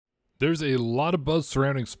There's a lot of buzz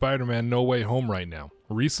surrounding Spider-Man No Way Home right now.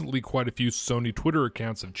 Recently, quite a few Sony Twitter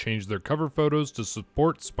accounts have changed their cover photos to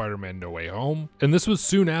support Spider-Man No Way Home, and this was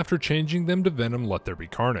soon after changing them to Venom Let There Be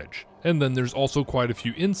Carnage. And then there's also quite a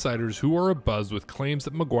few insiders who are abuzz with claims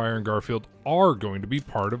that Maguire and Garfield are going to be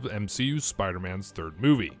part of MCU's Spider-Man's third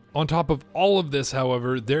movie. On top of all of this,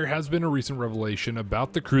 however, there has been a recent revelation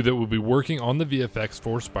about the crew that will be working on the VFX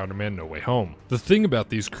for Spider-Man No Way Home. The thing about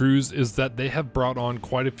these crews is that they have brought on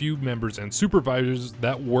quite a few members and supervisors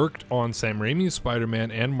that worked on Sam Raimi's Spider-Man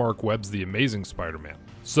and Mark Webb's The Amazing Spider-Man.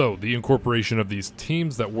 So, the incorporation of these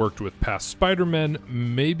teams that worked with past Spider-Men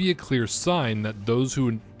may be a clear sign that those who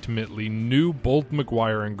intimately knew both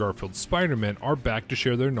Maguire and Garfield's Spider-Man are back to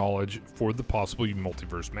share their knowledge for the possible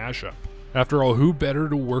multiverse mashup. After all, who better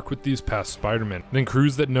to work with these past Spider-Men than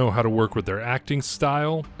crews that know how to work with their acting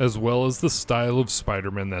style, as well as the style of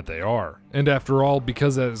Spider-Man that they are. And after all,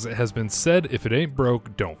 because as it has been said, if it ain't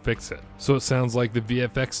broke, don't fix it. So it sounds like the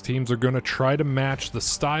VFX teams are going to try to match the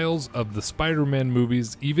styles of the Spider-Man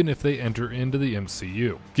movies even if they enter into the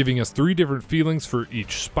MCU, giving us 3 different feelings for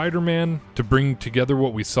each Spider-Man to bring together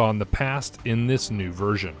what we saw in the past in this new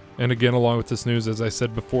version. And again, along with this news, as I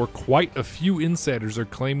said before, quite a few insiders are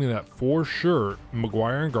claiming that for sure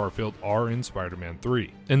Maguire and Garfield are in Spider-Man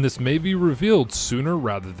 3. And this may be revealed sooner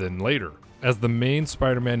rather than later, as the main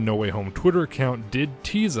Spider-Man No Way Home Twitter account did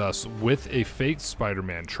tease us with a fake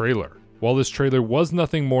Spider-Man trailer. While this trailer was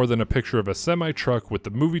nothing more than a picture of a semi-truck with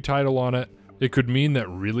the movie title on it, it could mean that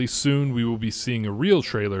really soon we will be seeing a real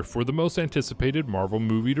trailer for the most anticipated Marvel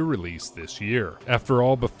movie to release this year. After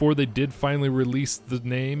all, before they did finally release the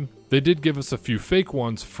name, they did give us a few fake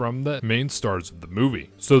ones from the main stars of the movie.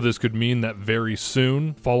 So this could mean that very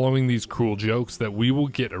soon, following these cruel jokes, that we will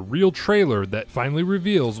get a real trailer that finally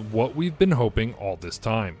reveals what we've been hoping all this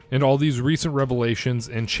time. And all these recent revelations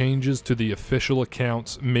and changes to the official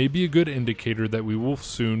accounts may be a good indicator that we will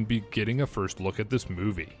soon be getting a first look at this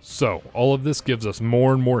movie. So all of this gives us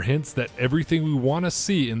more and more hints that everything we want to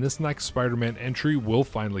see in this next Spider-Man entry will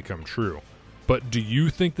finally come true. But do you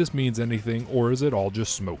think this means anything, or is it all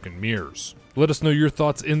just smoke and mirrors? Let us know your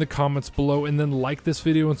thoughts in the comments below, and then like this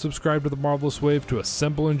video and subscribe to the Marvelous Wave to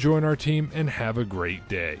assemble and join our team, and have a great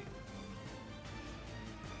day.